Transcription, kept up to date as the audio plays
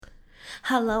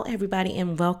Hello, everybody,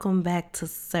 and welcome back to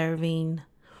Serving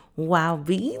Wild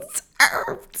Beans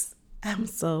Herbs. I'm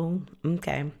so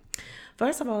okay.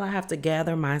 First of all, I have to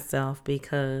gather myself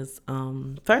because,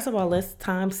 first of all, let's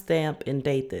timestamp and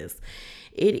date this.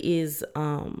 It is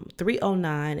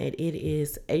 3:09, and it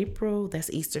is April. That's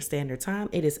Eastern Standard Time.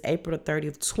 It is April the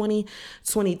 30th,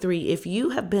 2023. If you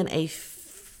have been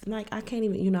like I can't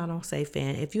even, I don't say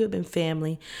fan. If you have been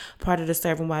family, part of the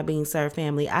Serving While Being Served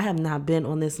family, I have not been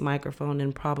on this microphone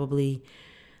in probably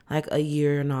like a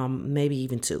year and maybe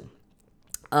even two.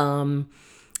 I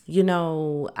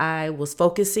was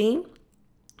focusing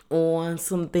on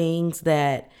some things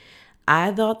that I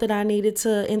thought that I needed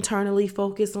to internally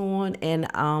focus on, and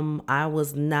I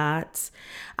was not.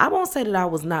 I won't say that I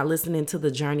was not listening to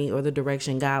the journey or the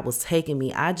direction God was taking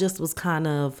me. I just was kind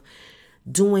of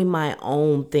doing my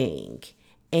own thing.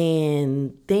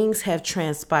 And things have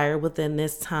transpired within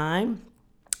this time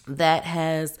that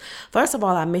has, first of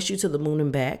all, I miss you to the moon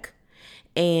and back.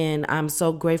 And I'm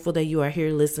so grateful that you are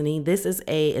here listening. This is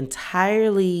a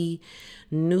entirely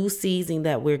new season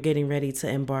that we're getting ready to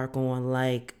embark on.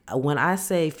 Like when I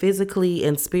say physically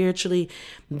and spiritually,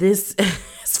 this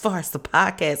as far as the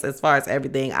podcast, as far as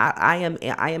everything, I am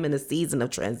in a season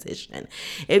of transition.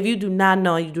 If you do not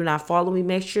know, you do not follow me,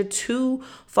 make sure to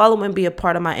follow and be a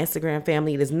part of my Instagram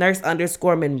family. It is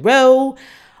nurse_Monroe,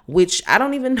 which I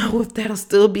don't even know if that'll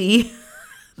still be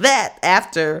that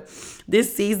after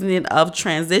this season of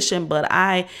transition, but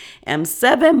I am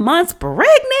 7 months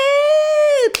pregnant.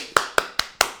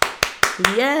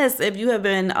 Yes, if you have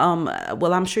been,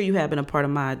 I'm sure you have been a part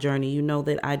of my journey. You know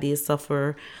that I did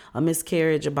suffer a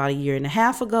miscarriage about a year and a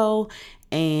half ago.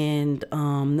 And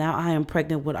now I am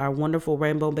pregnant with our wonderful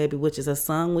rainbow baby, which is a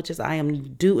son, I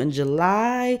am due in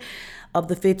July of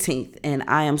the 15th. And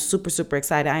I am super, super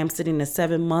excited. I am sitting the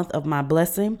 7th month of my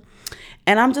blessing.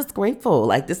 And I'm just grateful.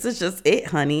 Like, this is just it,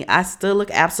 honey. I still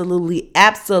look absolutely,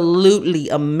 absolutely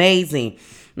amazing.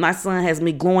 My son has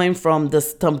me glowing from the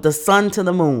sun to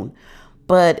the moon.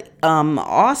 But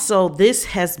also, this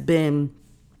has been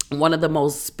one of the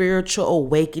most spiritual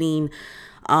awakening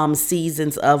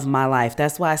seasons of my life.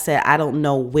 That's why I said I don't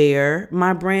know where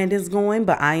my brand is going,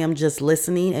 but I am just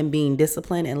listening and being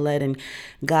disciplined and letting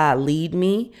God lead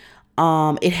me.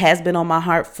 It has been on my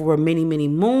heart for many, many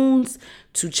moons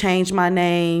to change my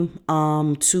name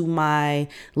to my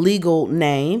legal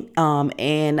name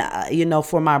and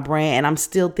for my brand. And I'm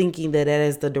still thinking that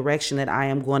is the direction that I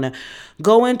am going to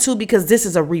go into, because this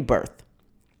is a rebirth.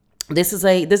 This is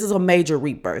a major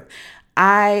rebirth.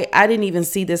 I didn't even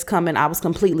see this coming. I was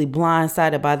completely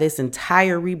blindsided by this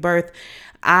entire rebirth.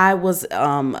 I was,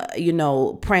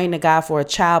 praying to God for a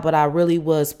child, but I really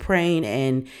was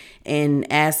praying and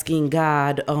asking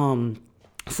God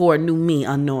for a new me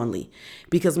unknowingly.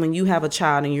 Because when you have a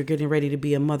child and you're getting ready to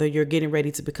be a mother, you're getting ready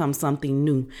to become something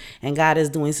new. And God is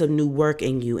doing some new work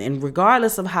in you. And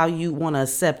regardless of how you want to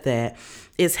accept that,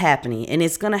 it's happening. And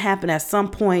it's going to happen at some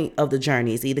point of the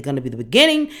journey. It's either going to be the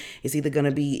beginning, it's either going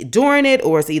to be during it,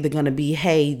 or it's either going to be,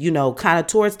 kind of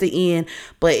towards the end.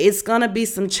 But it's going to be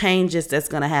some changes that's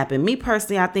going to happen. Me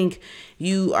personally, I think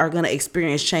you are going to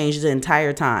experience change the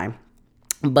entire time.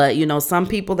 But, some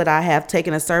people that I have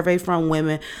taken a survey from,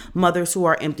 women, mothers who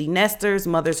are empty nesters,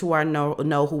 mothers who are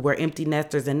who were empty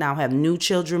nesters and now have new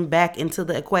children back into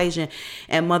the equation,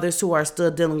 and mothers who are still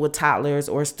dealing with toddlers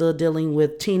or still dealing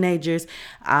with teenagers,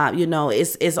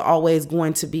 it's always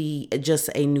going to be just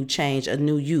a new change, a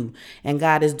new you. And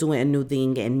God is doing a new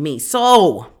thing in me.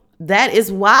 So that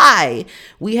is why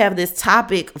we have this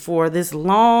topic for this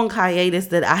long hiatus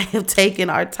that I have taken.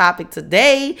 Our topic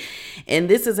today, and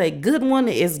this is a good one,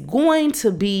 is going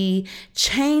to be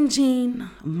changing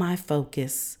my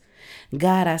focus.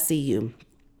 God, I see you.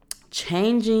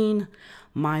 Changing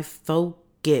my focus.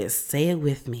 Say it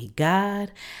with me.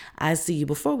 God, I see you.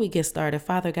 Before we get started,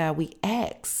 Father God, we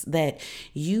ask that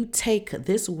you take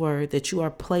this word that you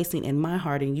are placing in my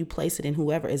heart and you place it in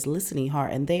whoever is listening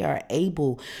heart, and they are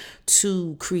able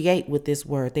to create with this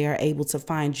word. They are able to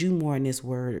find you more in this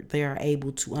word. They are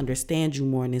able to understand you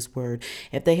more in this word.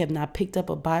 If they have not picked up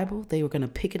a Bible, they were going to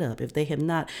pick it up. If they have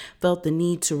not felt the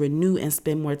need to renew and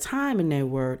spend more time in their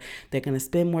word, they're going to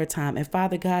spend more time. And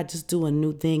Father God, just do a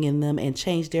new thing in them and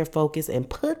change their focus and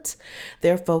put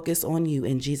their focus on you.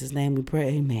 In Jesus' name we pray,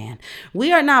 amen.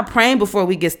 We are not praying before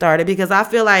we get started, because I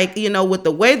feel like, with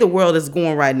the way the world is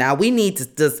going right now, we need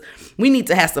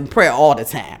to have some prayer all the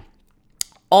time.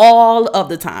 All of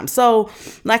the time. So,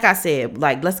 like I said,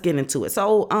 let's get into it.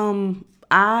 So,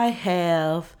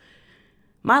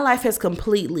 my life has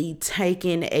completely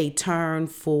taken a turn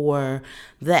for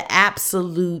the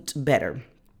absolute better.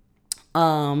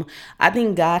 I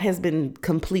think God has been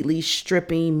completely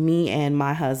stripping me and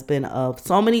my husband of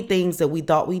so many things that we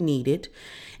thought we needed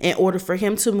in order for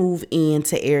him to move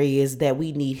into areas that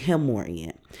we need him more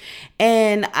in.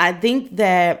 And I think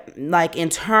that like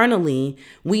internally,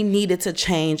 we needed to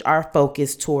change our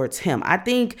focus towards him. I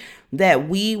think that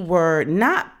we were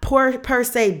not per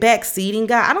se backseating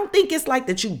God. I don't think it's like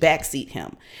that you backseat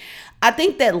him. I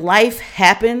think that life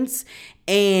happens,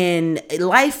 and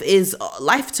life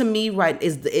to me, right,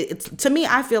 to me,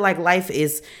 I feel like life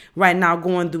is right now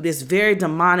going through this very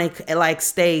demonic like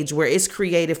stage where it's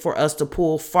created for us to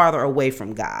pull farther away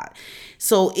from God.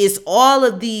 So it's all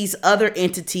of these other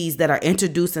entities that are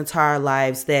introduced into our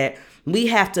lives that we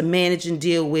have to manage and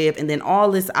deal with, and then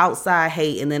all this outside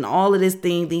hate, and then all of these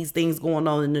things going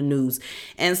on in the news.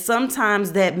 And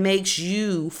sometimes that makes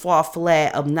you fall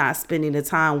flat of not spending the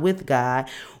time with God,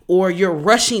 or you're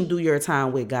rushing through your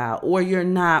time with God, or you're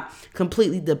not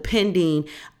completely depending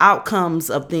outcomes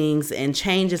of things and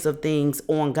changes of things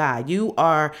on God. You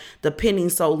are depending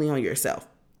solely on yourself.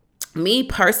 Me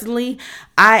personally,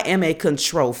 I am a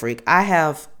control freak. I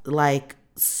have like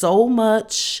so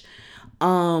much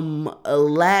a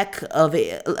lack of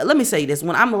it. Let me say this: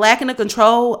 when I'm lacking the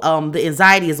control, the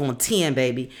anxiety is on 10,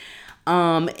 baby.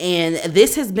 And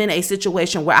this has been a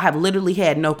situation where I have literally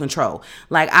had no control.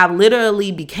 Like I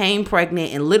literally became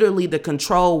pregnant, and literally the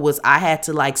control was I had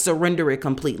to like surrender it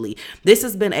completely. This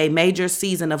has been a major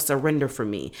season of surrender for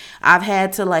me. I've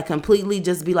had to like completely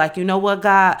just be like, you know what,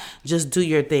 God, just do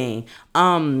your thing.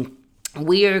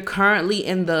 We are currently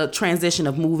in the transition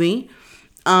of moving.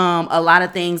 A lot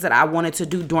of things that I wanted to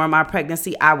do during my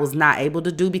pregnancy, I was not able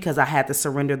to do because I had to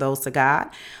surrender those to God.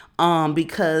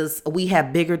 Because we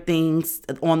have bigger things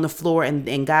on the floor,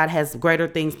 and God has greater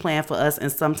things planned for us.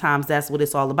 And sometimes that's what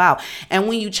it's all about. And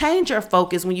when you change your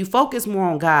focus, when you focus more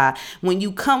on God, when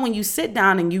you sit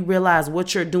down and you realize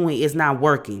what you're doing is not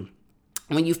working.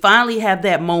 When you finally have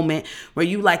that moment where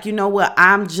you like, you know what,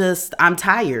 I'm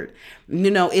tired.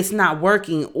 It's not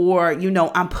working, or,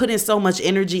 I'm putting so much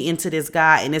energy into this,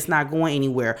 God, and it's not going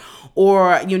anywhere.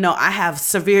 Or, I have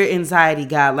severe anxiety,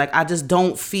 God, like I just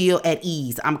don't feel at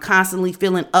ease. I'm constantly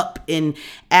feeling up and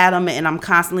adamant, and I'm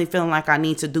constantly feeling like I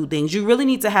need to do things. You really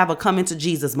need to have a come into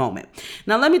Jesus moment.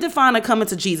 Now, let me define a come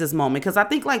into Jesus moment, because I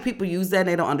think like people use that and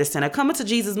they don't understand. A come into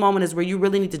Jesus moment is where you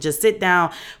really need to just sit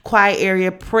down, quiet area,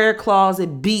 prayer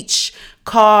closet, beach,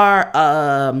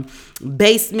 car,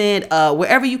 basement,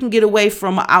 wherever you can get away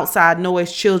from outside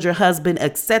noise, children, husband,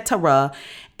 etc.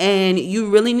 And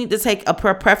you really need to take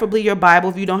preferably your Bible.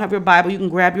 If you don't have your Bible, you can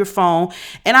grab your phone.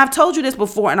 And I've told you this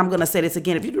before, and I'm going to say this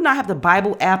again. If you do not have the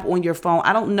Bible app on your phone,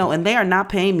 I don't know. And they are not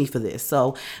paying me for this.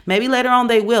 So maybe later on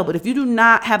they will. But if you do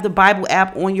not have the Bible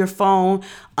app on your phone,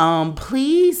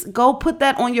 please go put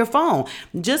that on your phone.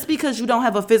 Just because you don't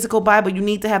have a physical Bible, you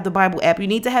need to have the Bible app. You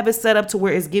need to have it set up to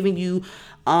where it's giving you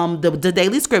the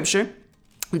daily scripture.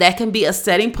 That can be a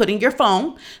setting put in your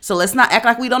phone. So let's not act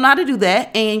like we don't know how to do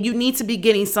that. And you need to be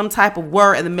getting some type of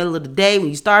word in the middle of the day, when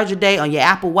you start your day, on your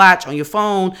Apple Watch, on your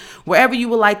phone, wherever you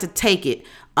would like to take it.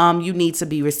 You need to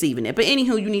be receiving it. But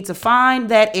anywho, you need to find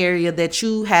that area that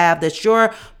you have, that's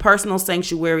your personal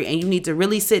sanctuary, and you need to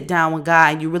really sit down with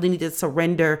God, and you really need to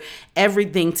surrender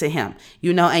everything to him,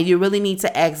 and you really need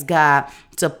to ask God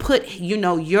to put,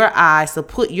 your eyes, to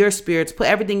put your spirits, put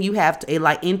everything you have to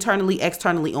like internally,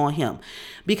 externally on him.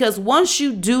 Because once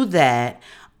you do that,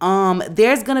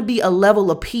 there's going to be a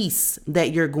level of peace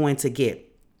that you're going to get.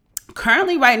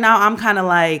 Currently, right now, I'm kind of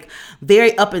like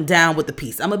very up and down with the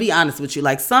peace. I'm going to be honest with you.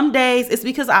 Like some days, it's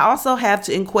because I also have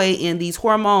to equate in these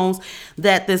hormones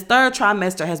that this third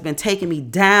trimester has been taking me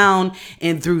down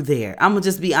and through there. I'm going to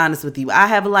just be honest with you. I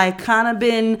have like kind of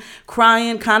been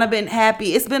crying, kind of been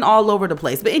happy. It's been all over the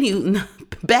place. But anyway,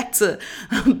 back to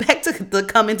the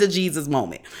come into Jesus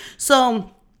moment.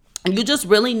 So you just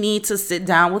really need to sit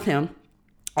down with him.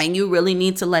 And you really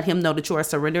need to let him know that you are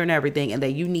surrendering everything, and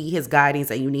that you need his guidance,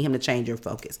 and you need him to change your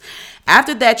focus.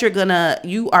 After that,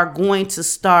 you are going to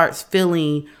start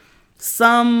feeling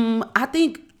I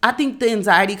think the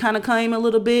anxiety kind of came a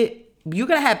little bit. You're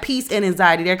going to have peace and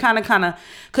anxiety. They're kind of,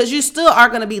 because you still are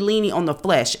going to be leaning on the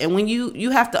flesh. And when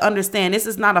you have to understand, this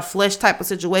is not a flesh type of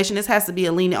situation. This has to be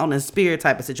a leaning on the spirit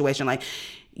type of situation. Like,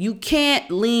 you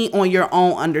can't lean on your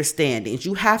own understandings.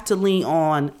 You have to lean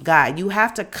on God. You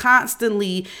have to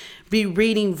constantly be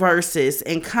reading verses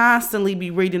and constantly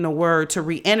be reading the word to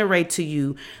reiterate to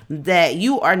you that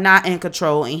you are not in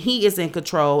control and he is in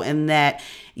control, and that,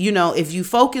 if you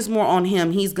focus more on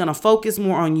him, he's going to focus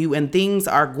more on you, and things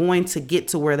are going to get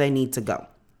to where they need to go.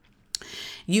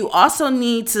 You also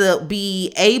need to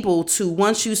be able to,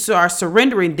 once you start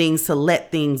surrendering things, to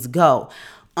let things go.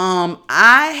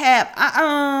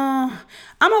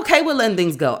 I'm okay with letting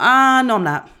things go. No, I'm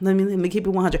not. Let me keep it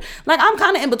 100. Like, I'm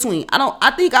kind of in between.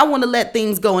 I think I want to let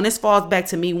things go. And this falls back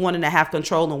to me wanting to have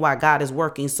control and why God is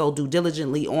working so due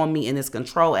diligently on me in this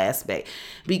control aspect.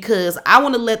 Because I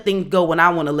want to let things go when I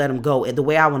want to let them go the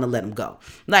way I want to let them go.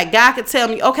 Like, God could tell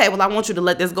me, okay, well, I want you to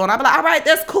let this go. And I'll be like, all right,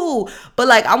 that's cool. But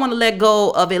like, I want to let go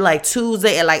of it like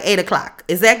Tuesday at like 8 o'clock.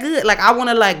 Is that good? Like, I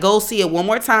want to like go see it one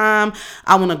more time.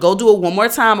 I want to go do it one more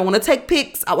time. I want to take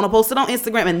pics. I want to post it on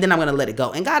Instagram, and then I'm going to let it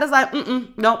go. And God is like,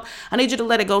 nope. I need you to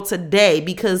let it go today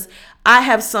because I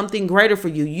have something greater for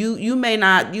you.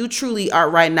 You truly are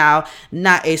right now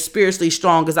not as spiritually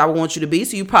strong as I want you to be.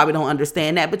 So you probably don't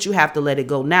understand that, but you have to let it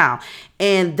go now.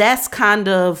 And that's kind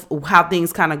of how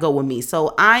things kind of go with me.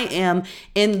 So I am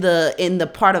in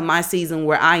the part of my season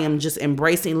where I am just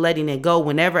embracing letting it go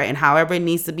whenever and however it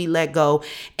needs to be let go.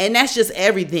 And that's just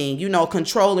everything,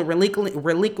 control and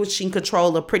relinquishing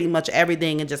control of pretty much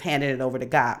everything and just handing it over to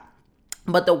God.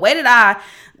 But the way that I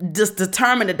just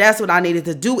determined that that's what I needed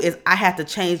to do is I had to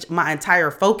change my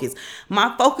entire focus.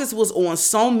 My focus was on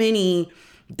so many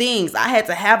things. I had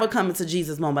to have a coming to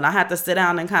Jesus moment. I had to sit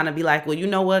down and kind of be like, well, you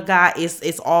know what, God,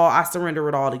 it's all, I surrender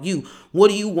it all to you. What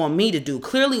do you want me to do?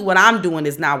 Clearly what I'm doing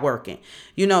is not working.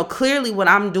 Clearly what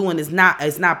I'm doing is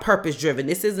not purpose driven.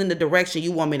 This isn't the direction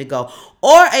you want me to go.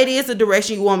 Or it is the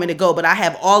direction you want me to go, but I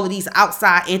have all of these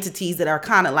outside entities that are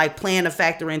kind of like playing a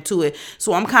factor into it.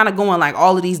 So I'm kind of going like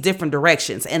all of these different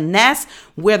directions. And that's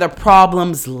where the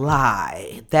problems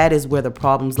lie. That is where the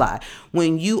problems lie.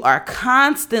 When you are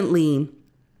constantly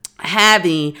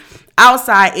having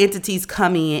outside entities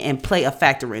coming in and play a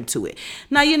factor into it.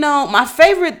 Now, my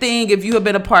favorite thing, if you have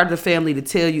been a part of the family, to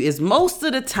tell you is most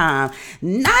of the time,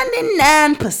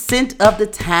 99% of the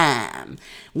time,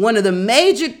 one of the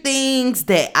major things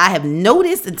that I have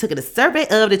noticed and took a survey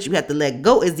of that you have to let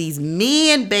go is these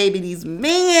men, baby, these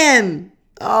men.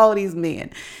 Oh, these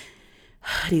men.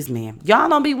 These men. Y'all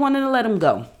don't be wanting to let them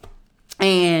go.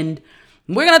 And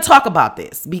we're going to talk about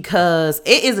this because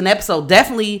it is an episode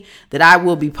definitely that I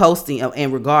will be posting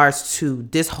in regards to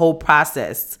this whole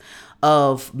process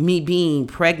of me being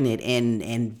pregnant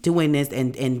and doing this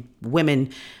and women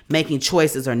making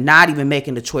choices or not even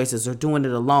making the choices or doing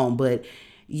it alone. But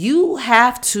you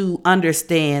have to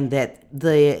understand that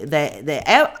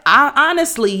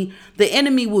honestly, the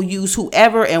enemy will use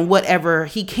whoever and whatever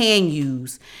he can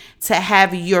use to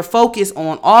have your focus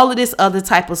on all of this other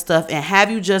type of stuff and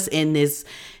have you just in this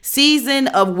season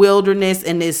of wilderness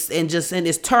and just in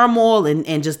this turmoil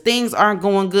and just things aren't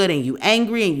going good and you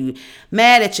angry and you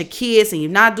mad at your kids and you're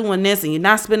not doing this and you're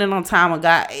not spending on time with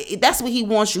God. That's what he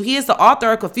wants you. He is the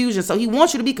author of confusion. So he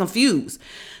wants you to be confused.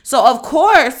 So of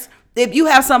course, if you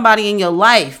have somebody in your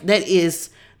life that is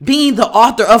being the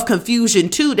author of confusion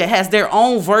too, that has their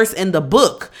own verse in the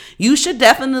book, you should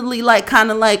definitely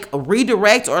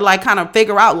redirect or kind of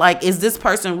figure out is this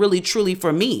person really truly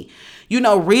for me?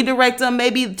 Redirect them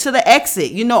maybe to the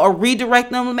exit, or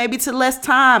redirect them maybe to less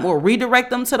time or redirect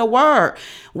them to the word,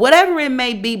 whatever it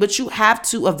may be. But you have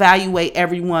to evaluate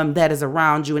everyone that is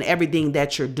around you and everything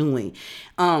that you're doing.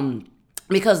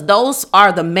 Because those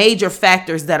are the major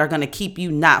factors that are going to keep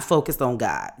you not focused on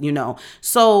God,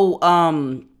 So,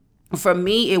 for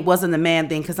me, it wasn't the man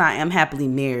thing because I am happily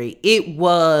married. It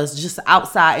was just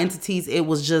outside entities. It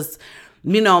was just,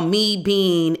 me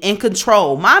being in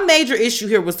control. My major issue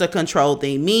here was the control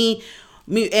thing. Me,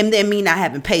 and then me not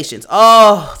having patience.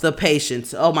 Oh, the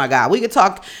patience. Oh my God. We could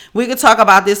talk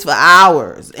about this for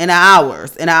hours and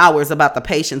hours and hours about the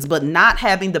patience, but not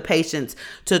having the patience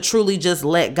to truly just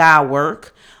let God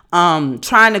work.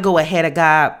 Trying to go ahead of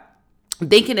God,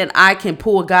 thinking that I can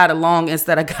pull God along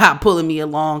instead of God pulling me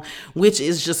along, which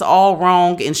is just all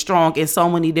wrong and strong in so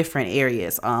many different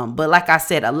areas. But like I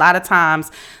said, a lot of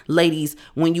times, ladies,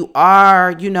 when you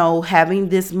are, having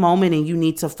this moment and you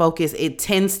need to focus, it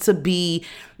tends to be,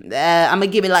 I'm going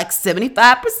to give it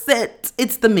 75%.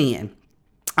 It's the men.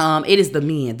 It is the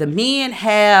men. The men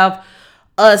have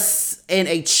us in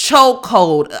a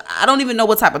chokehold. I don't even know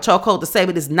what type of chokehold to say,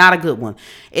 but it's not a good one.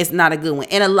 It's not a good one.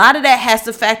 And a lot of that has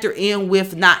to factor in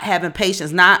with not having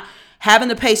patience, not having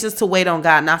the patience to wait on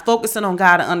God, not focusing on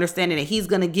God and understanding that he's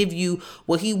going to give you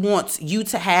what he wants you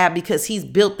to have because he's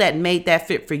built that and made that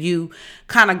fit for you,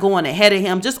 kind of going ahead of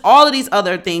him. Just all of these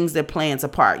other things that play into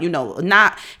part,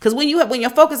 not because when your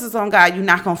focus is on God, you're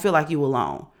not going to feel like you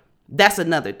alone. That's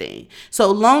another thing. So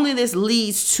loneliness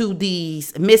leads to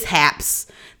these mishaps,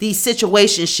 these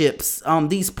situationships,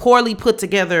 these poorly put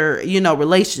together,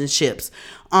 relationships,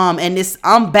 and this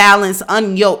unbalanced,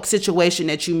 unyoked situation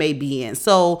that you may be in.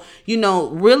 So,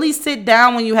 really sit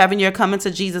down when you're having your coming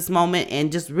to Jesus moment and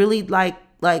just really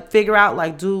Like figure out,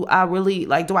 like, do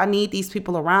I need these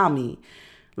people around me?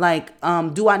 Like,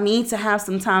 do I need to have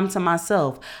some time to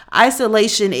myself?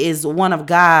 Isolation is one of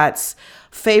God's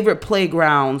favorite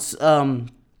playgrounds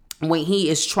when he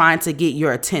is trying to get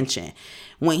your attention.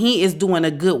 When he is doing a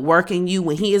good work in you,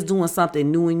 when he is doing something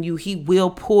new in you, he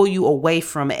will pull you away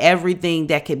from everything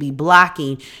that could be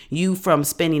blocking you from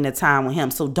spending the time with him.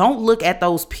 So don't look at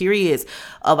those periods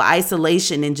of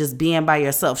isolation and just being by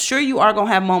yourself. Sure, you are going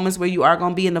to have moments where you are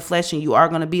going to be in the flesh and you are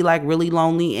going to be like really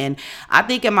lonely. And I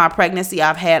think in my pregnancy,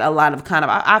 I've had a lot of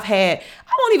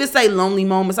I won't even say lonely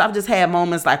moments. I've just had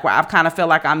moments like where I've kind of felt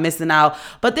like I'm missing out.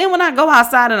 But then when I go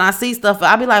outside and I see stuff,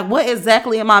 I'll be like, what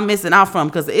exactly am I missing out from?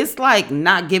 Because it's like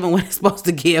not giving what it's supposed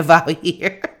to give out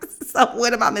here. So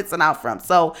what am I missing out from?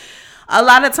 So a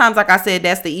lot of times, like I said,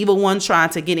 that's the evil one trying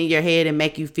to get in your head and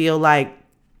make you feel like,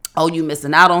 oh, you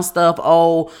missing out on stuff.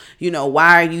 Oh,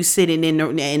 why are you sitting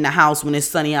in the house when it's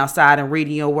sunny outside and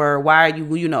reading your word? Why are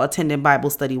you, attending Bible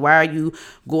study? Why are you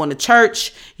going to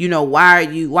church? Why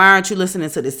aren't you listening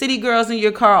to the city girls in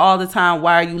your car all the time?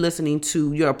 Why are you listening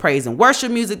to your praise and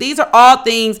worship music? These are all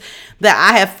things that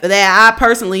I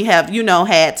personally have,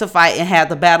 had to fight and have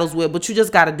the battles with, but you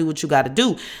just got to do what you got to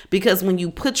do, because when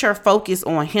you put your focus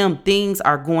on him, things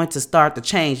are going to start to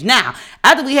change. Now,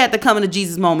 after we had the coming to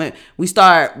Jesus moment, we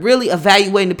start really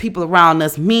evaluating the people around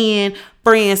us, men,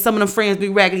 friends. Some of them friends be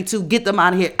raggedy too. Get them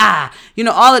out of here.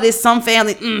 All of this. Some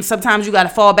family, sometimes you got to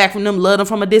fall back from them, love them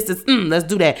from a distance. Let's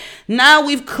do that. Now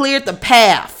we've cleared the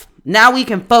path. Now we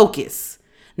can focus.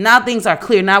 Now things are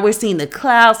clear. Now we're seeing the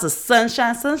clouds, the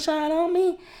sunshine on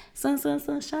me.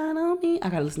 Sunshine on me. I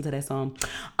gotta listen to that song.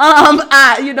 Now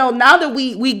that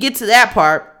we get to that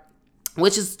part,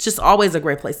 which is just always a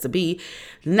great place to be.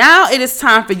 Now it is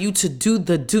time for you to do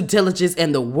the due diligence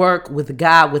and the work with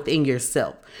God within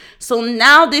yourself. So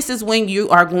now this is when you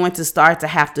are going to start to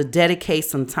have to dedicate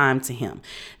some time to him.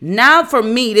 Now for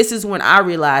me, this is when I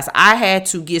realized I had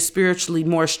to get spiritually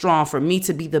more strong for me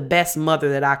to be the best mother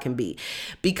that I can be.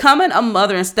 Becoming a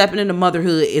mother and stepping into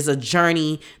motherhood is a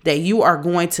journey that you are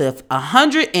going to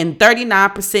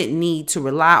 139% need to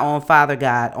rely on Father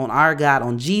God, on our God,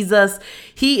 on Jesus.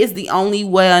 He is the only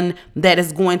one that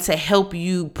is going to help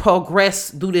you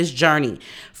progress through this journey.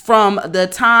 From the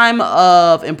time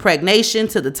of impregnation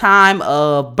to the time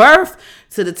of birth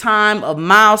to the time of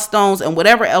milestones and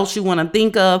whatever else you want to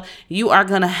think of, you are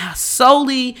going to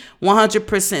solely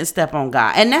 100% step on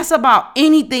God. And that's about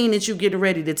anything that you get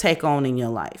ready to take on in your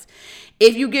life.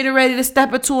 If you're getting ready to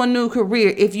step into a new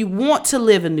career, if you want to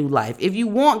live a new life, if you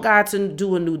want God to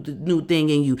do a new thing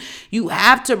in you, you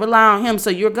have to rely on him. So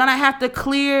you're going to have to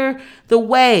clear the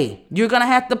way. You're going to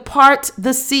have to part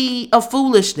the sea of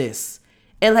foolishness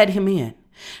and let him in.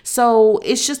 So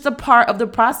it's just a part of the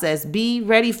process. Be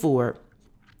ready for it.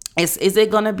 Is it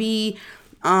going to be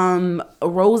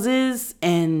roses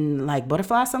and like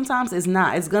butterflies sometimes? It's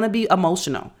not. It's going to be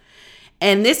emotional.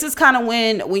 And this is kind of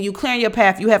when you clear your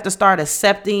path, you have to start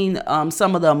accepting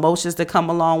some of the emotions that come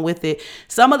along with it.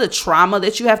 Some of the trauma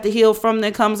that you have to heal from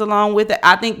that comes along with it.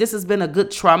 I think this has been a good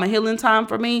trauma healing time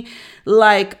for me.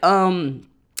 Like,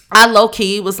 I low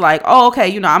key was like, oh,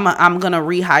 okay, I'm going to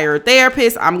rehire a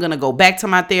therapist. I'm going to go back to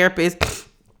my therapist.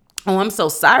 Oh, I'm so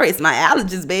sorry. It's my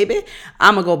allergies, baby.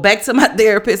 I'm going to go back to my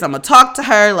therapist. I'm going to talk to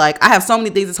her. Like, I have so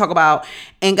many things to talk about.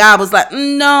 And God was like,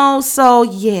 no. So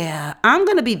yeah, I'm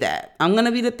going to be that. I'm going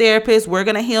to be the therapist. We're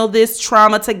going to heal this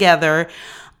trauma together.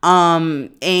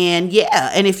 And yeah,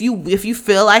 and if you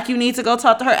feel like you need to go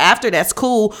talk to her after, that's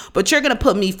cool, but you're going to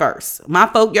put me first.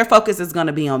 Your focus is going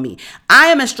to be on me.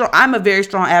 I'm a very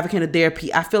strong advocate of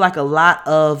therapy. I feel like a lot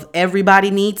of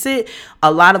everybody needs it. A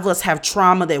lot of us have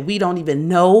trauma that we don't even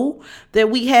know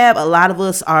that we have. A lot of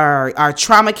us are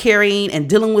trauma carrying and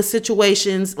dealing with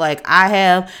situations like I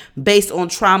have, based on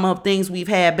trauma of things we've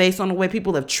had, based on the way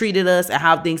people have treated us and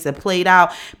how things have played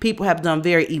out. People have done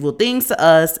very evil things to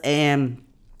us, and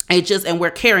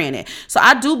we're carrying it. So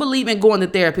I do believe in going to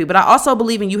therapy, but I also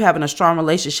believe in you having a strong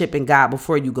relationship in God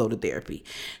before you go to therapy.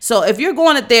 So if you're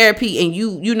going to therapy and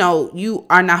you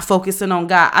are not focusing on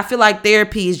God, I feel like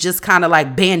therapy is just kind of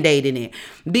like band-aiding it.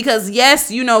 Because yes,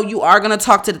 you are going to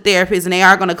talk to the therapist and they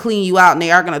are going to clean you out and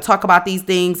they are going to talk about these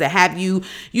things and have you,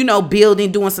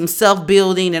 doing some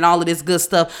self-building and all of this good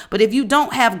stuff. But if you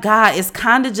don't have God, it's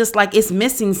kind of just like it's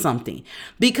missing something.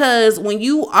 Because when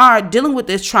you are dealing with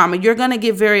this trauma, you're going to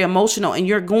get very emotional and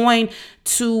you're going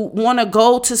to want to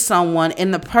go to someone,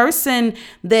 and the person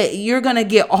that you're going to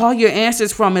get all your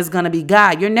answers from is going to be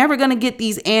God. You're never going to get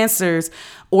these answers,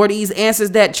 or these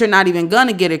answers that you're not even going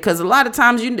to get it, because a lot of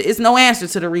times it's no answer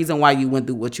to the reason why you went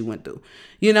through what you went through.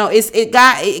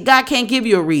 God can't give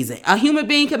you a reason. A human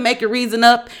being can make a reason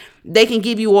up, They can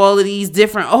give you all of these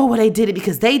different, oh, well, they did it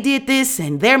because they did this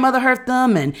and their mother hurt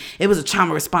them and it was a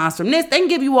trauma response from this. They can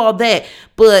give you all that.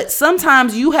 But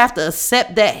sometimes you have to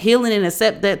accept that healing and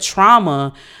accept that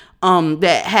trauma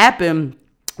that happened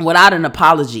without an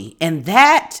apology. And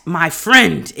that, my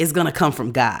friend, is going to come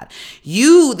from God.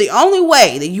 The only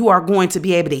way that you are going to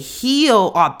be able to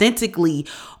heal authentically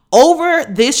over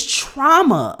this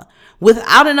trauma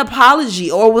without an apology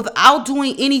or without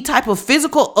doing any type of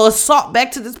physical assault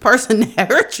back to this person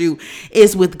that hurt you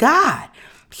is with God.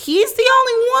 He's the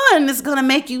only one that's going to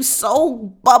make you so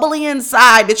bubbly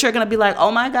inside that you're going to be like,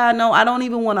 oh my God, no, I don't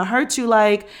even want to hurt you.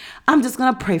 Like, I'm just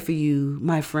going to pray for you,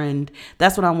 my friend.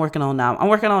 That's what I'm working on now. I'm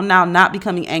working on now not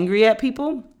becoming angry at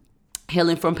people,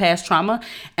 healing from past trauma,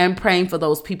 and praying for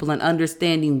those people and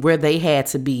understanding where they had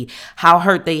to be, how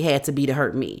hurt they had to be to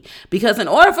hurt me. Because in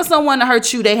order for someone to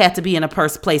hurt you, they had to be in a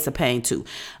place of pain too.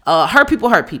 Hurt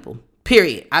people.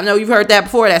 Period. I know you've heard that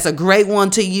before. That's a great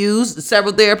one to use.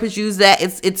 Several therapists use that.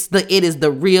 It is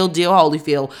the real deal,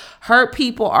 Holyfield. Hurt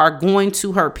people are going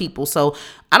to hurt people. So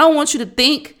I don't want you to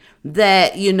think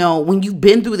that, when you've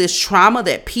been through this trauma,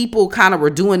 that people kind of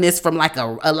were doing this from like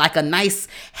a nice,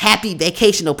 happy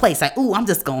vacational place. Like, ooh, I'm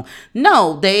just going.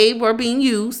 No, they were being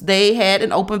used. They had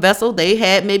an open vessel. They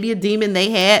had maybe a demon. They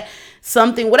had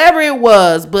something, whatever it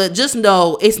was. But just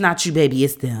know it's not you, baby.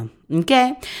 It's them.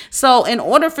 Okay. So in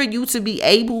order for you to be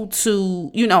able to,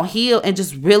 heal and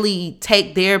just really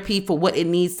take therapy for what it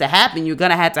needs to happen, you're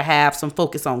going to have some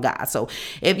focus on God. So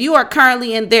if you are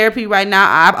currently in therapy right now,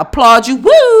 I applaud you.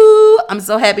 Woo! I'm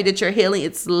so happy that you're healing.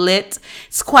 It's lit.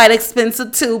 It's quite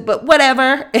expensive too, but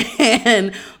whatever.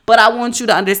 But I want you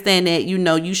to understand that,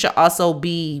 you should also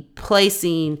be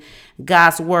placing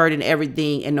God's word and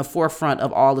everything in the forefront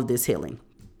of all of this healing,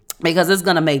 because it's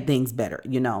going to make things better,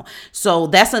 So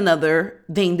that's another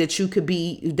thing that you could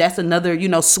be, that's another,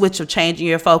 switch of changing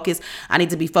your focus. I need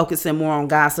to be focusing more on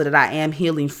God so that I am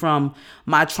healing from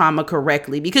my trauma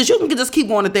correctly, because you can just keep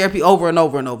going to therapy over and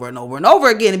over and over and over and over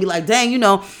again and be like, dang,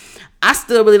 I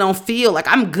still really don't feel like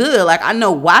I'm good. Like, I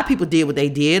know why people did what they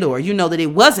did, or, that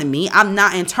it wasn't me. I'm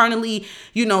not internally,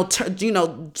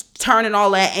 turning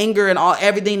all that anger and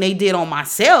everything they did on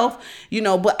myself,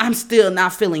 but I'm still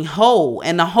not feeling whole.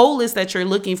 And the wholeness that you're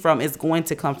looking from is going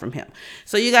to come from him.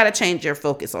 So you got to change your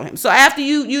focus on him. So after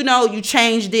you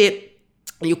changed it,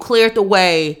 you cleared the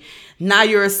way. Now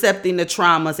you're accepting the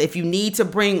traumas. If you need to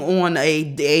bring on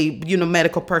a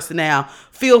medical personnel,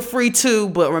 feel free to,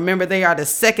 but remember, they are the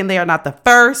second, they are not the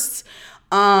first.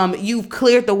 You've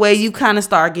cleared the way. You kind of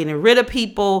start getting rid of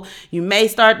people. You may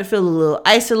start to feel a little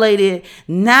isolated.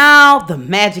 Now the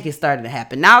magic is starting to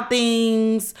happen. Now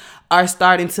things are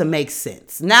starting to make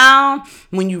sense. Now,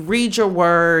 when you read your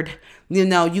word, you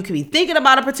can be thinking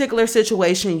about a particular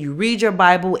situation. You read your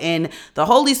Bible and the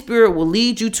Holy Spirit will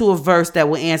lead you to a verse that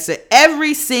will answer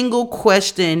every single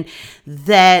question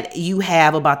that you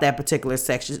have about that particular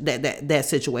section, that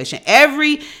situation.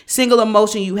 Every single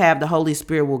emotion you have, the Holy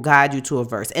Spirit will guide you to a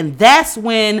verse. And that's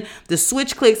when the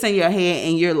switch clicks in your head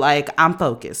and you're like, I'm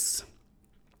focused.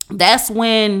 That's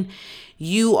when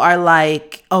you are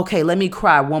like, okay, let me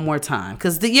cry one more time.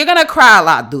 Because you're going to cry a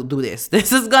lot do this.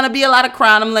 This is going to be a lot of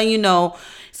crying. I'm letting you know.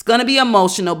 It's going to be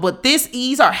emotional. But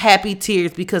these are happy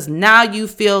tears, because now you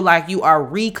feel like you are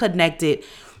reconnected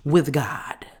with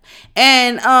God.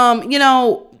 And,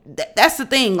 that's the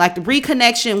thing. Like, the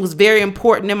reconnection was very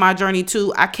important in my journey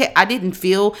too. I didn't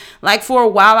feel like, for a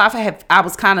while I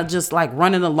was kind of just like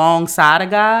running alongside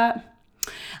of God.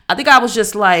 I think I was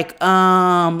just like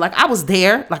I was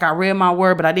there, like I read my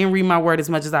word, but I didn't read my word as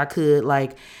much as I could.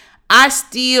 Like, I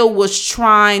still was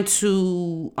trying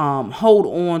to hold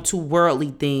on to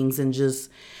worldly things and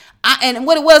and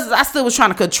what it was is I still was trying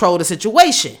to control the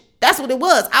situation. That's what it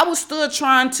was. I was still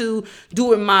trying to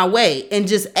do it my way and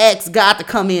just ask God to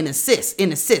come in and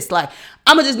assist. Like,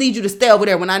 I'm going to just need you to stay over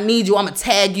there. When I need you, I'm going to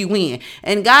tag you in.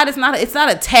 And God, it's not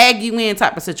a tag you in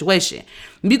type of situation.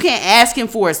 You can't ask him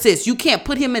for assist. You can't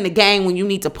put him in the game when you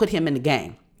need to put him in the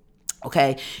game.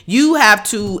 Okay. You have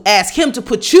to ask him to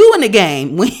put you in the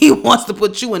game when he wants to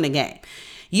put you in the game.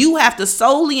 You have to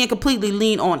solely and completely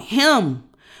lean on him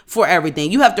for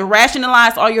everything. You have to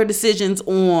rationalize all your decisions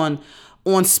on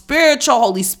spiritual,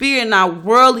 Holy Spirit, not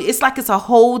worldly. It's like it's a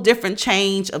whole different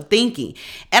change of thinking.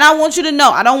 And I want you to know,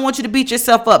 I don't want you to beat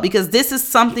yourself up, because this is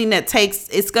something that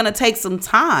it's going to take some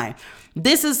time.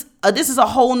 This is this is a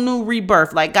whole new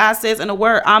rebirth. Like God says in the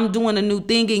word, I'm doing a new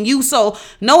thing in you. So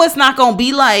no, it's not going to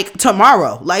be like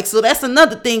tomorrow. Like, so that's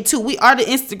another thing too. We are the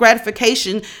instant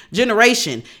gratification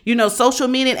generation. You know, social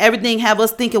media and everything have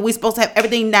us thinking we're supposed to have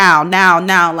everything now.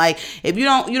 Like if you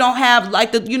don't have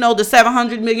like the, you know, the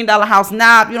 $700 million house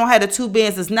now, if you don't have the 2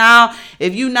 businesses now,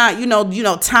 if you not,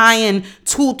 tying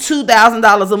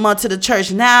 $2,000 a month to the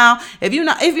church now, if you're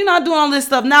not doing all this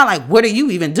stuff now, like what are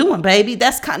you even doing, baby?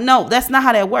 That's not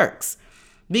how that works.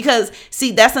 Because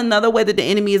see, that's another way that the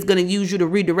enemy is going to use you to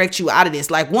redirect you out of this.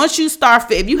 Like once you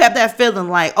start, if you have that feeling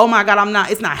like, oh my God,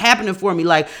 it's not happening for me.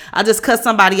 Like I just cut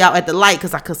somebody out at the light,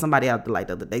 because I cut somebody out at the light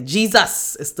the other day.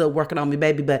 Jesus is still working on me,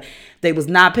 baby, but they was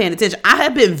not paying attention. I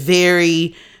have been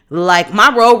very, like,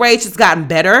 my road rage has gotten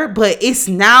better, but it's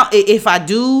now, if I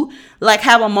do like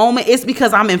have a moment, it's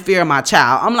because I'm in fear of my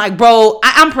child. I'm like, bro,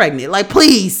 I'm pregnant. Like,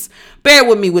 please bear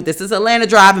with me with this. It's Atlanta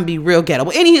Drive and be real ghetto.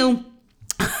 But anywho,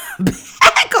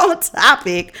 back on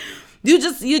topic.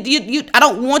 I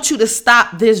don't want you to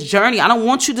stop this journey. I don't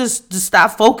want you to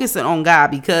stop focusing on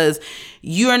God because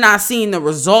you're not seeing the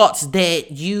results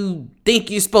that you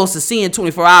think you're supposed to see in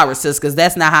 24 hours, sis, because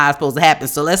that's not how it's supposed to happen.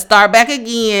 So let's start back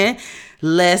again.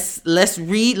 Let's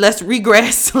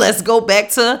regress. Let's go back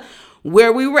to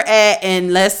where we were at,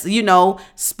 and let's,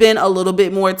 spend a little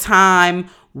bit more time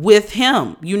with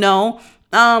him,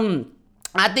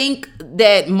 I think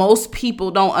that most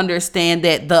people don't understand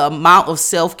that the amount of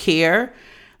self-care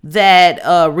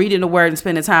that reading the word and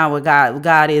spending time with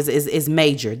God is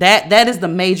major. That is the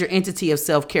major entity of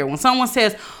self-care. When someone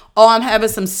says, oh, I'm having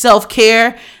some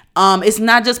self-care, it's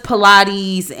not just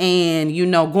Pilates and,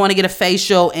 going to get a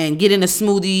facial and getting a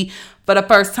smoothie for the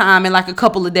first time in like a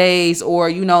couple of days,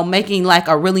 or, making like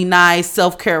a really nice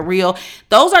self-care reel.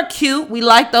 Those are cute. We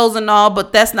like those and all,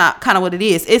 but that's not kind of what it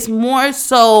is. It's more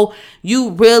so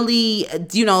you really,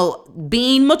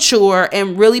 being mature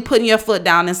and really putting your foot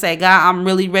down and say, God, I'm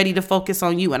really ready to focus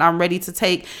on you, and I'm ready to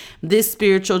take this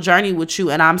spiritual journey with you,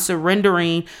 and I'm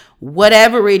surrendering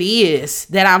whatever it is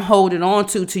that I'm holding on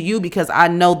to you, because I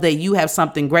know that you have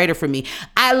something greater for me.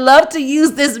 I love to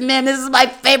use this meme. This is my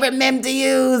favorite meme to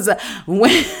use.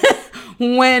 When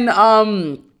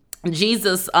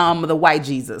Jesus, the white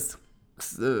Jesus,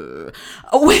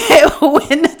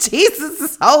 when Jesus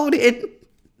is holding,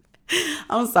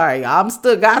 I'm sorry, y'all.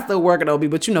 God's still working on me,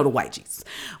 but the white Jesus.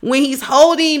 When he's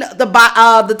holding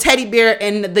the teddy bear,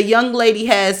 and the young lady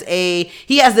has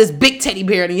this big teddy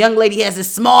bear, and the young lady has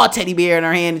this small teddy bear in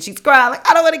her hand, and she's crying like,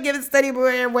 I don't want to give this teddy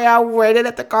bear away. I wear it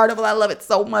at the carnival. I love it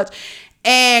so much.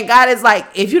 And God is like,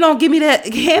 if you don't give me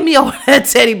that, hand me over that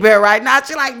teddy bear right now.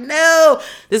 She's like, no.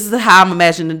 This is how I'm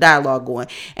imagining the dialogue going.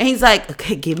 And he's like,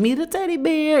 okay, give me the teddy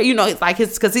bear. It's like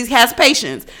because he has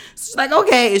patience. So she's like,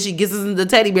 okay. And she gives us the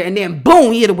teddy bear. And then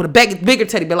boom, he hit her with a bigger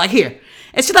teddy bear, like, here.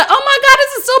 And she's like, oh my God,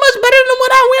 this is so much better than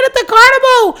what I went at the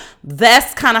carnival.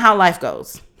 That's kind of how life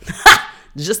goes.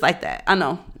 Just like that. I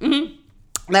know.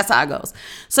 That's how it goes.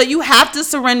 So you have to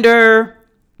surrender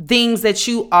things that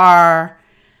you are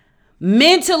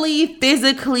mentally,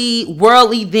 physically,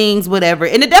 worldly things, whatever.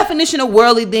 And the definition of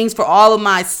worldly things for all of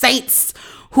my saints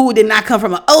who did not come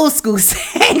from an old school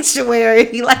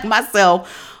sanctuary like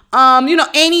myself,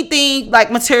 anything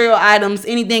like material items,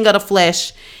 anything of the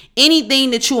flesh, anything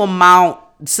that you amount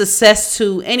success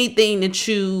to, anything that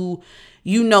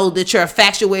that you're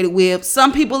infatuated with.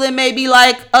 Some people, it may be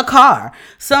like a car.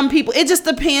 Some people, it just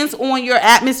depends on your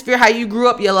atmosphere, how you grew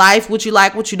up, your life, what you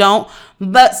like, what you don't.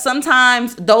 But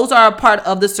sometimes those are a part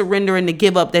of the surrender and the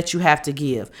give up that you have to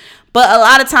give. But a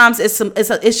lot of times it's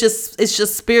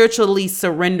just spiritually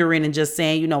surrendering and just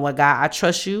saying, you know what, God, I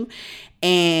trust you.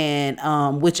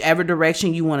 And whichever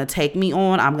direction you want to take me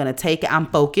on, I'm going to take it. I'm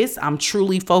focused. I'm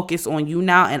truly focused on you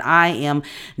now. And I am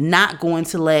not going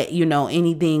to let,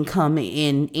 anything come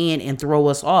in and throw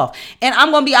us off. And I'm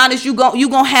going to be honest, you going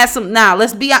to have some. Now,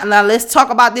 let's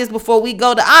talk about this before we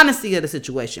go to honesty of the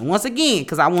situation. Once again,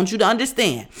 because I want you to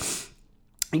understand,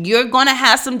 you're going to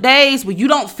have some days where you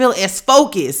don't feel as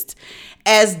focused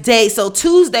as days. So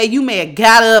Tuesday, you may have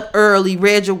got up early,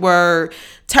 read your word,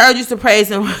 turned you some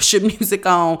praise and worship music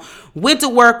on, went to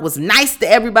work, was nice to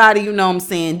everybody,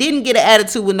 didn't get an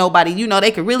attitude with nobody,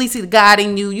 they could really see the God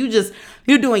in you.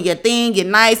 You're doing your thing, you're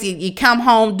nice, you come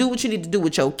home, do what you need to do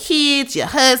with your kids, your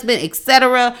husband,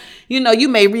 etc. You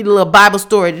may read a little Bible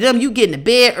story to them, you get in the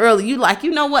bed early, you like,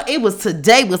 what,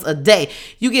 today was a day.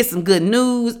 You get some good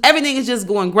news, everything is just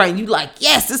going great. You like,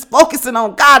 yes, it's focusing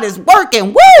on God, is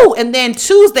working, woo! And then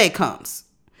Tuesday comes.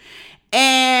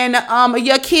 And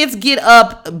your kids get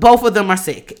up, both of them are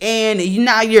sick, and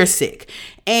now you're sick,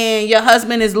 and your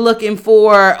husband is looking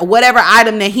for whatever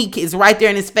item that he is right there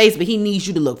in his face, but he needs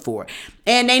you to look for it.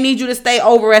 And they need you to stay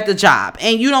over at the job,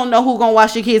 and you don't know who's gonna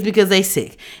watch your kids because they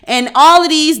sick. And all of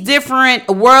these different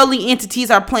worldly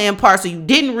entities are playing parts. So you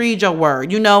didn't read your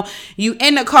word. You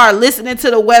in the car listening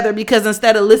to the weather because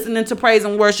instead of listening to praise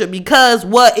and worship, because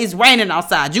what is raining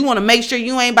outside, you want to make sure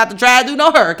you ain't about to drive through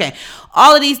no hurricane.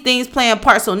 All of these things playing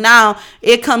parts. So now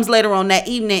it comes later on that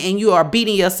evening and you are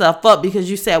beating yourself up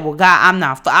because you said, well, God,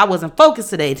 I wasn't focused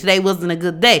today. Today wasn't a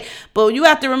good day. But you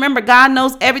have to remember, God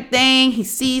knows everything. He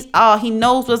sees all. He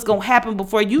knows what's going to happen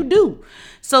before you do.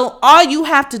 So all you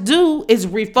have to do is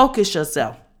refocus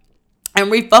yourself. And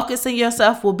refocusing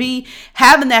yourself will be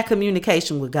having that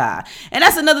communication with God. And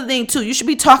that's another thing too. You should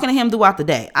be talking to him throughout the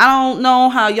day. I don't know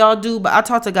how y'all do, but I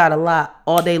talk to God a lot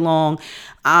all day long.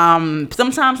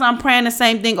 Sometimes I'm praying the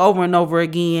same thing over and over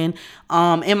again.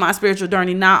 In my spiritual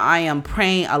journey now, I am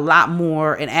praying a lot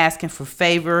more and asking for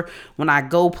favor when I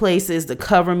go places to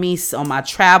cover me on my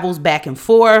travels back and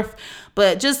forth.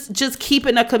 But just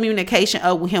keeping a communication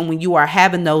up with him when you are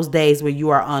having those days where you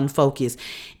are unfocused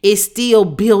is still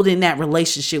building that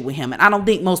relationship with him. And I don't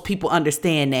think most people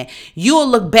understand that. You'll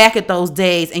look back at those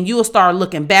days and you'll start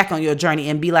looking back on your journey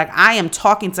and be like, I am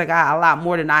talking to God a lot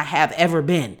more than I have ever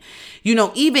been.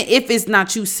 Even if it's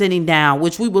not you sitting down,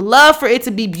 which we would love for it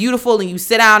to be beautiful and you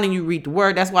sit down and you read the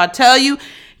word. That's why I tell you,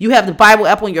 you have the Bible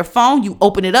app on your phone, you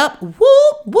open it up,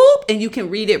 whoop, whoop, and you can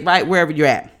read it right wherever you're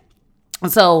at.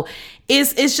 So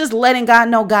it's just letting God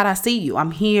know, God, I see you.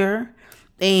 I'm here.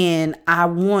 And I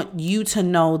want you to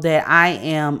know that I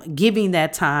am giving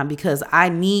that time because I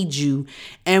need you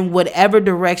in whatever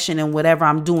direction and whatever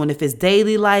I'm doing. If it's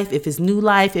daily life, if it's new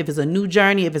life, if it's a new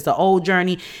journey, if it's an old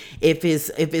journey, if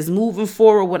it's moving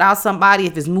forward without somebody,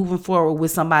 if it's moving forward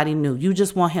with somebody new. You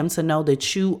just want him to know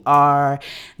that you are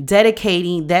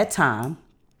dedicating that time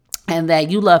and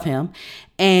that you love him.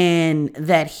 And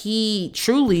that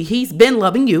he's been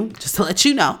loving you, just to let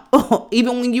you know.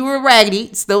 Even when you were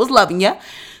raggedy, still was loving you.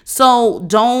 So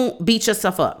don't beat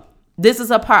yourself up. This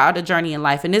is a part of the journey in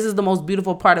life. And this is the most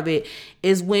beautiful part of it,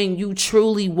 is when you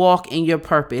truly walk in your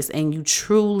purpose and you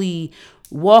truly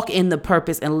walk in the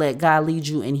purpose and let God lead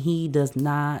you and he does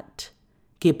not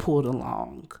get pulled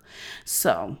along.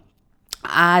 So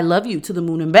I love you to the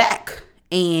moon and back.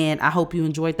 And I hope you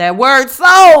enjoyed that word.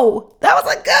 So that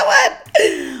was a good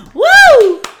one.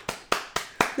 Woo!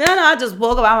 Then I just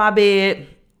woke up out of my bed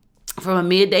from a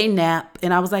midday nap.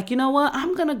 And I was like, you know what?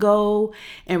 I'm going to go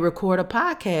and record a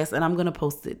podcast and I'm going to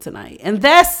post it tonight. And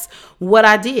that's what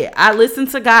I did. I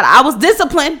listened to God. I was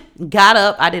disciplined. Got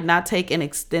up. I did not take an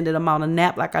extended amount of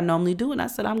nap like I normally do. And I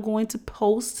said, I'm going to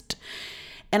post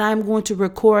and I'm going to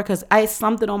record because I had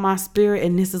something on my spirit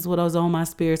and this is what was on my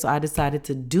spirit. So I decided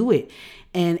to do it.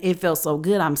 And it felt so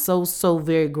good. I'm so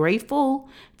very grateful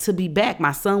to be back.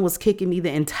 My son was kicking me the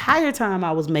entire time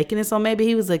I was making it. So maybe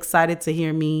he was excited to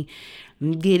hear me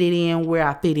get it in where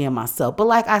I fit in myself. But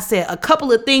like I said, a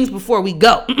couple of things before we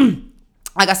go.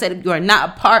 Like I said, if you are not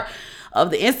a part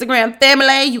of the Instagram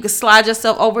family, you can slide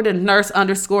yourself over to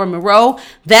nurse_Monroe.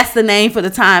 That's the name for the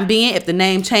time being. If the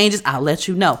name changes, I'll let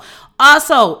you know.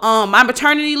 Also, my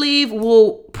maternity leave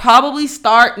will probably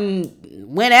start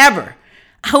whenever.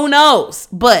 Who knows?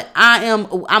 But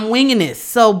I'm winging this.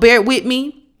 So bear with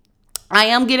me. I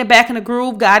am getting back in the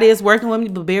groove. God is working with me,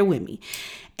 but bear with me.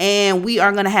 And we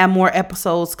are going to have more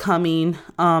episodes coming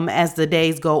as the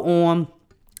days go on.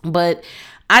 But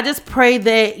I just pray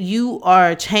that you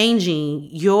are changing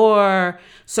your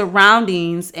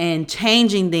surroundings and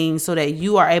changing things so that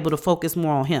you are able to focus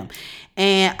more on him.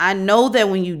 And I know that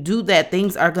when you do that,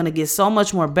 things are going to get so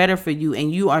much more better for you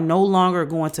and you are no longer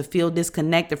going to feel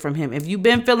disconnected from him. If you've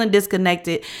been feeling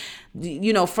disconnected,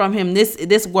 from him,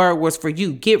 this word was for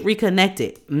you. Get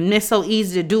reconnected. And it's so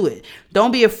easy to do it.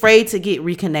 Don't be afraid to get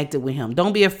reconnected with him.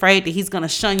 Don't be afraid that he's gonna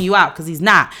shun you out, because he's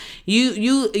not.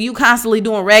 You constantly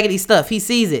doing raggedy stuff. He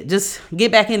sees it. Just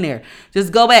get back in there.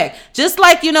 Just go back. Just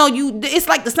like it's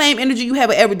like the same energy you have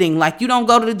with everything. Like you don't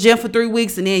go to the gym for 3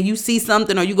 weeks and then you see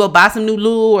something or you go buy some new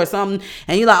lube or something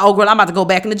and you're like, oh girl, I'm about to go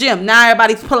back in the gym. Now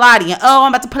everybody's Pilates. Oh,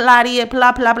 I'm about to Pilates,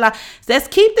 blah blah blah. Let's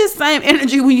keep this same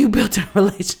energy when you build a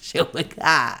relationship with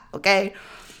God. Okay,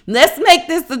 let's make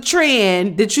this a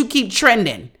trend that you keep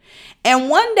trending. And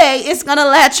one day it's going to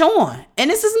latch on.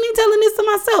 And this is me telling this to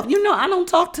myself. I don't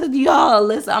talk to y'all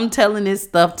unless I'm telling this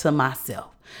stuff to myself.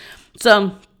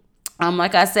 So,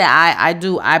 like I said,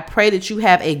 I pray that you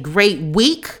have a great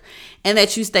week and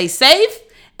that you stay safe.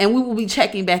 And we will be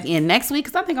checking back in next week,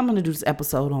 because I think I'm going to do this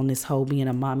episode on this whole being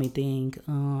a mommy thing.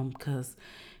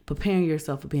 But preparing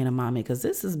yourself for being a mommy, because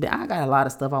I got a lot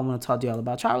of stuff I want to talk to y'all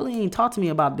about. Y'all really ain't talk to me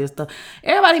about this stuff.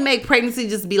 Everybody make pregnancy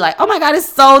just be like, oh my God,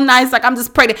 it's so nice. Like, I'm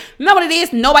just pregnant. You know what it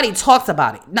is? Nobody talks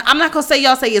about it. Now, I'm not going to say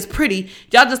y'all say it's pretty.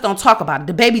 Y'all just don't talk about it.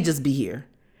 The baby just be here.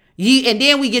 And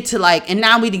then we get to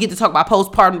now we get to talk about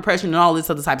postpartum depression and all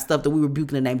this other type of stuff that we rebuke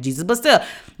in the name of Jesus. But still,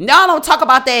 y'all don't talk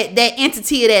about that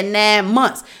entity of that 9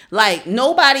 months. Like,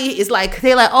 nobody is like,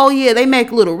 they're like, oh yeah, they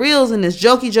make little reels and it's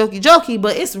jokey,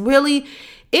 but it's really,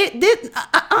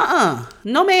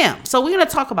 no ma'am. So we're going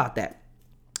to talk about that.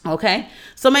 Okay.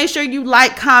 So make sure you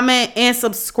like, comment, and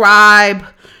subscribe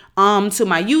to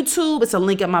my YouTube. It's a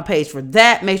link on my page for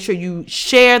that. Make sure you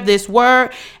share this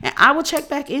word, and I will check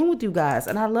back in with you guys.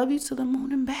 And I love you to the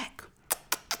moon and back.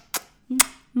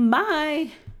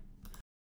 Bye.